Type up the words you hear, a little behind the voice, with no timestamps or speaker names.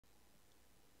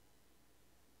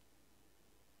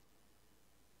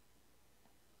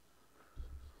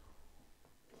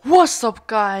What's up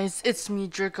guys, it's me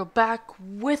Draco back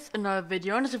with another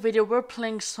video. In this video we're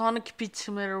playing Sonic Beat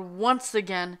Simulator once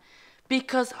again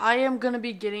because I am gonna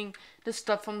be getting the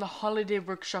stuff from the holiday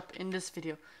workshop in this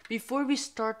video. Before we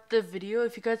start the video,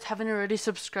 if you guys haven't already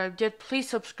subscribed yet, please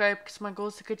subscribe because my goal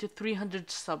is to get to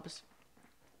 300 subs.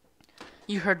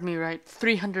 You heard me right,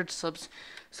 300 subs.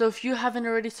 So if you haven't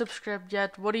already subscribed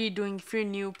yet, what are you doing? If you're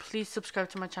new, please subscribe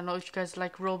to my channel if you guys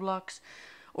like Roblox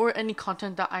or any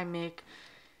content that I make.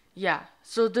 Yeah,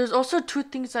 so there's also two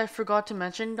things I forgot to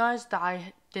mention, guys, that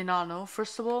I did not know.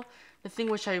 First of all, the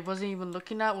thing which I wasn't even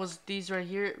looking at was these right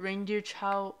here, reindeer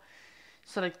chow.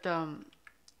 So like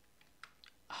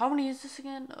how many is this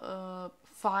again?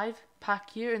 5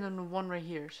 pack here and then one right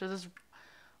here. So this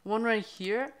one right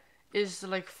here is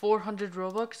like 400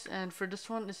 Robux, and for this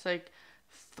one it's like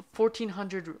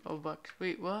 1400 Robux.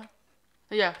 Wait, what?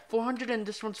 Yeah, 400 and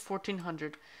this one's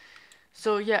 1400.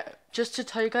 So yeah, just to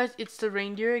tell you guys, it's the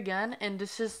reindeer again, and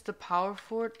this is the power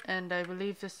for it, and I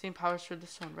believe the same powers for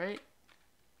this one, right?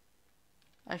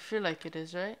 I feel like it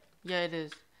is, right? Yeah, it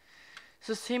is.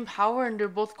 So same power, and they're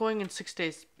both going in 6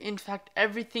 days. In fact,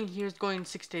 everything here is going in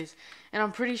 6 days. And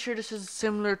I'm pretty sure this is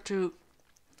similar to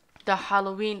the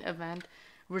Halloween event,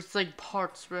 where it's like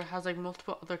parts, where it has like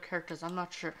multiple other characters. I'm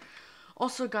not sure.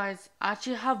 Also guys, I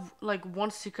actually have like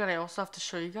one secret I also have to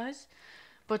show you guys.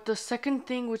 But the second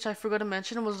thing which I forgot to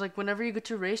mention was like whenever you get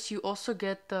to race, you also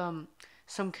get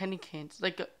some candy canes,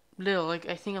 like little, like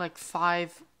I think like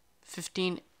 5,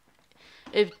 15.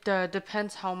 It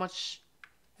depends how much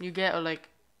you get, or like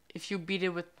if you beat it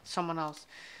with someone else.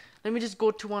 Let me just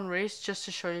go to one race just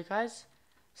to show you guys,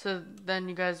 so then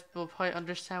you guys will probably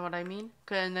understand what I mean.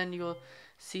 Okay, and then you'll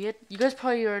see it. You guys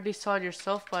probably already saw it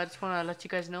yourself, but I just want to let you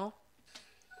guys know.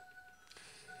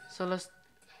 So let's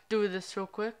do this real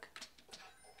quick.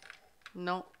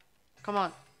 No. Come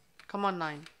on. Come on,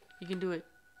 9. You can do it.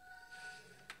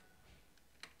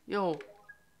 Yo.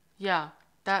 Yeah.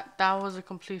 That was a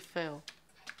complete fail.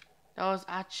 That was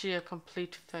actually a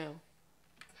complete fail.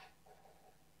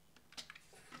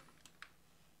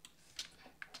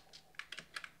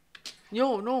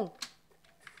 Yo, no.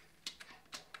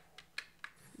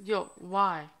 Yo,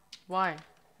 why? Why?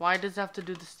 Why does it have to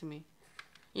do this to me?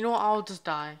 You know what? I'll just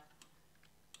die.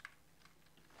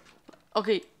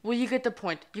 Okay, well, you get the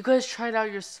point. You guys try it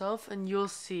out yourself and you'll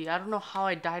see. I don't know how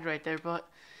I died right there, but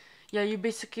yeah, you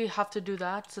basically have to do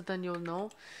that, so then you'll know.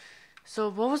 So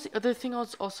what was the other thing I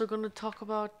was also going to talk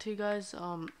about to you guys?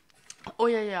 Oh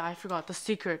yeah, I forgot. The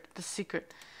secret.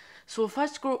 So if I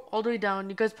scroll all the way down,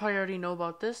 you guys probably already know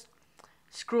about this.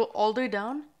 Scroll all the way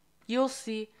down, you'll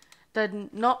see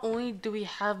that not only do we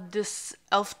have this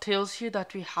elf tails here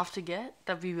that we have to get,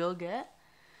 that we will get,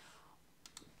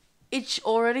 it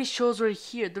already shows right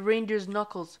here the reindeer's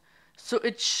knuckles. So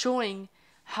it's showing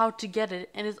how to get it,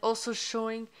 and it's also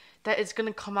showing that it's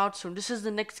gonna come out soon. This is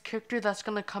the next character that's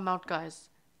gonna come out, guys.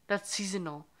 That's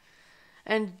seasonal.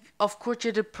 And of course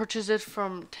you have to purchase it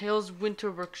from Tails Winter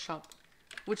Workshop,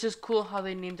 which is cool how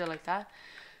they named it like that,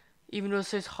 even though it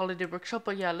says Holiday Workshop.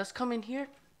 But yeah, let's come in here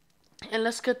and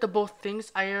let's get the both things.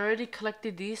 I already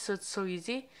collected these, so it's so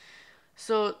easy.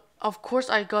 So of course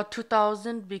I got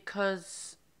 2000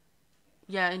 because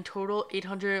yeah, in total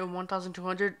 800 and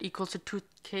 1200 equals to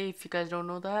 2k, if you guys don't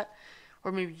know that,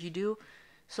 or maybe you do.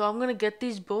 So I'm gonna get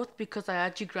these both because I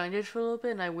actually grinded for a little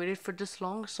bit and I waited for this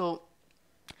long. So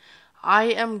I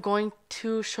am going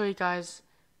to show you guys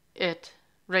it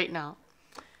right now.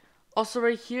 Also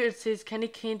right here it says Candy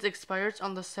Canes expires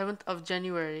on the 7th of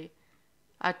January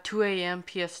at 2 a.m.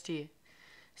 PST.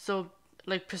 So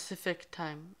like Pacific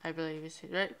time, I believe is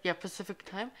it, right? Yeah, Pacific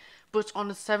time, but it's on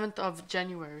the 7th of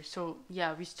January. So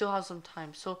yeah, we still have some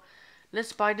time. So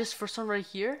let's buy this first one right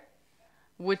here,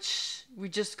 which we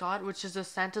just got, which is a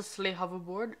Santa Sleigh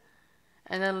hoverboard.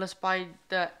 And then let's buy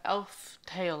the elf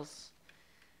tails.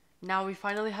 Now we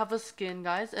finally have a skin,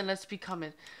 guys, and let's become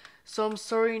it. So I'm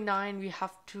sorry, 9, we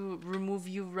have to remove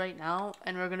you right now,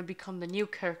 and we're gonna become the new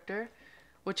character,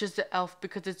 which is the elf,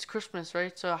 because it's Christmas,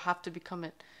 right? So I have to become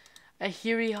it. And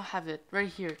here we have it, right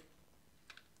here.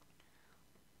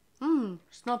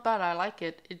 It's not bad, I like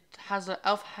it. It has an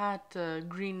elf hat, a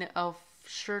green elf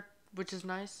shirt, which is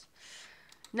nice.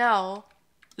 Now,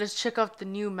 let's check out the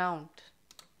new mount,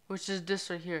 which is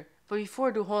this right here. But before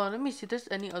I do, hold on, let me see if there's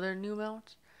any other new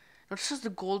mounts. No, this is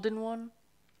the golden one.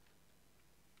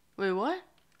 Wait, what?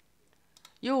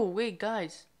 Yo, wait,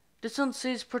 guys. This one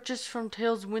says purchase from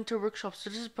Tails Winter Workshop,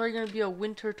 so this is probably going to be a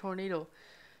winter tornado.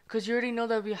 Because you already know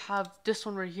that we have this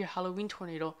one right here, Halloween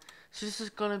tornado. So this is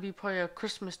going to be probably a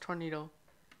Christmas tornado.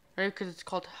 Right? Because it's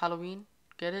called Halloween.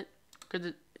 Get it?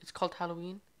 Because it's called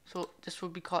Halloween. So this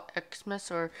would be called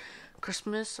Xmas or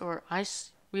Christmas or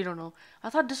Ice. We don't know. I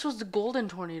thought this was the golden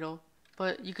tornado,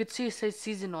 but you could see it says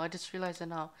seasonal. I just realized it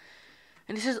now.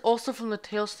 And this is also from the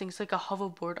Tails thing. It's like a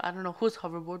hoverboard. I don't know whose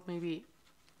hoverboard. Maybe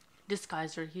this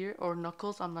guy's right here or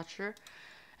Knuckles. I'm not sure.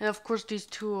 And of course these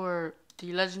two are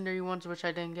the legendary ones, which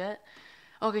I didn't get.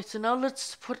 Okay, so now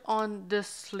let's put on this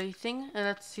sleigh thing and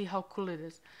let's see how cool it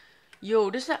is. Yo,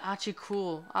 this is actually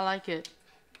cool. I like it.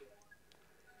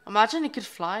 Imagine it could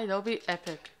fly. That would be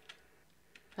epic.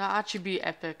 That actually be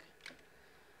epic.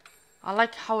 I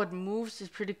like how it moves. It's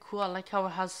pretty cool. I like how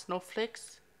it has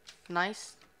snowflakes.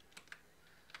 Nice.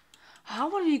 How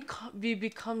would we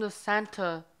become the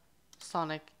Santa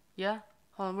Sonic? Yeah?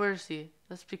 Hold on, where is he?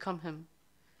 Let's become him.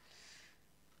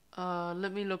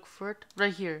 Let me look for it.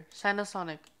 Right here. Santa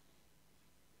Sonic.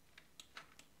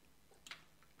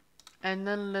 And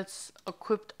then let's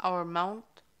equip our mount,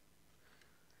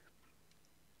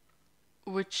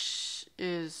 which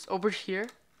is over here.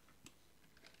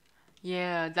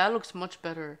 Yeah, that looks much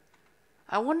better.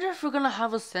 I wonder if we're gonna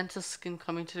have a Santa skin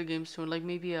coming to the game soon. Like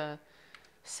maybe a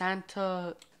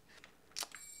Santa...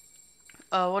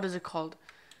 what is it called?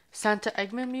 Santa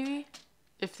Eggman maybe?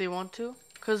 If they want to.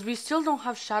 Because we still don't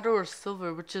have Shadow or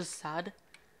Silver, which is sad.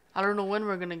 I don't know when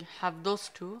we're gonna have those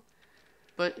two.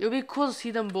 But it would be cool to see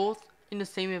them both in the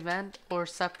same event or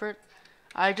separate.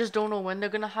 I just don't know when they're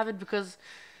gonna have it because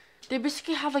they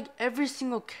basically have like every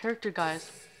single character,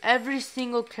 guys. Every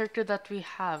single character that we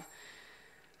have.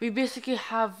 We basically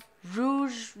have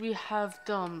Rouge, we have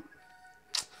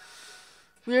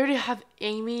we already have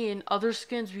Amy in other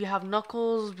skins, we have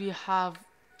Knuckles, we have...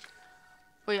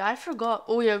 Wait, I forgot.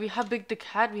 Oh yeah, we have Big the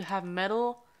Cat, we have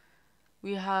Metal,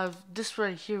 we have this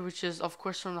right here, which is of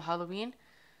course from the Halloween.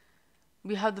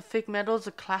 We have the fake medals,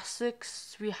 the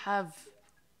classics, we have...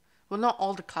 Well, not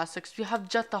all the classics. We have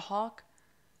Jet the Hawk.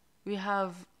 We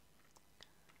have...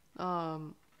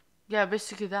 Yeah,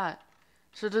 basically that.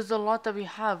 So there's a lot that we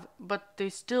have, but they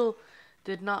still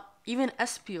did not... Even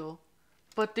Espio.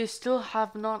 But they still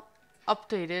have not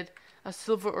updated a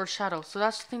Silver or Shadow. So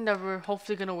that's the thing that we're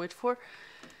hopefully going to wait for.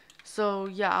 So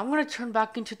yeah, I'm going to turn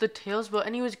back into the Tails. But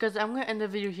anyways, guys, I'm going to end the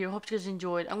video here. Hope you guys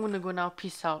enjoyed. I'm going to go now.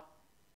 Peace out.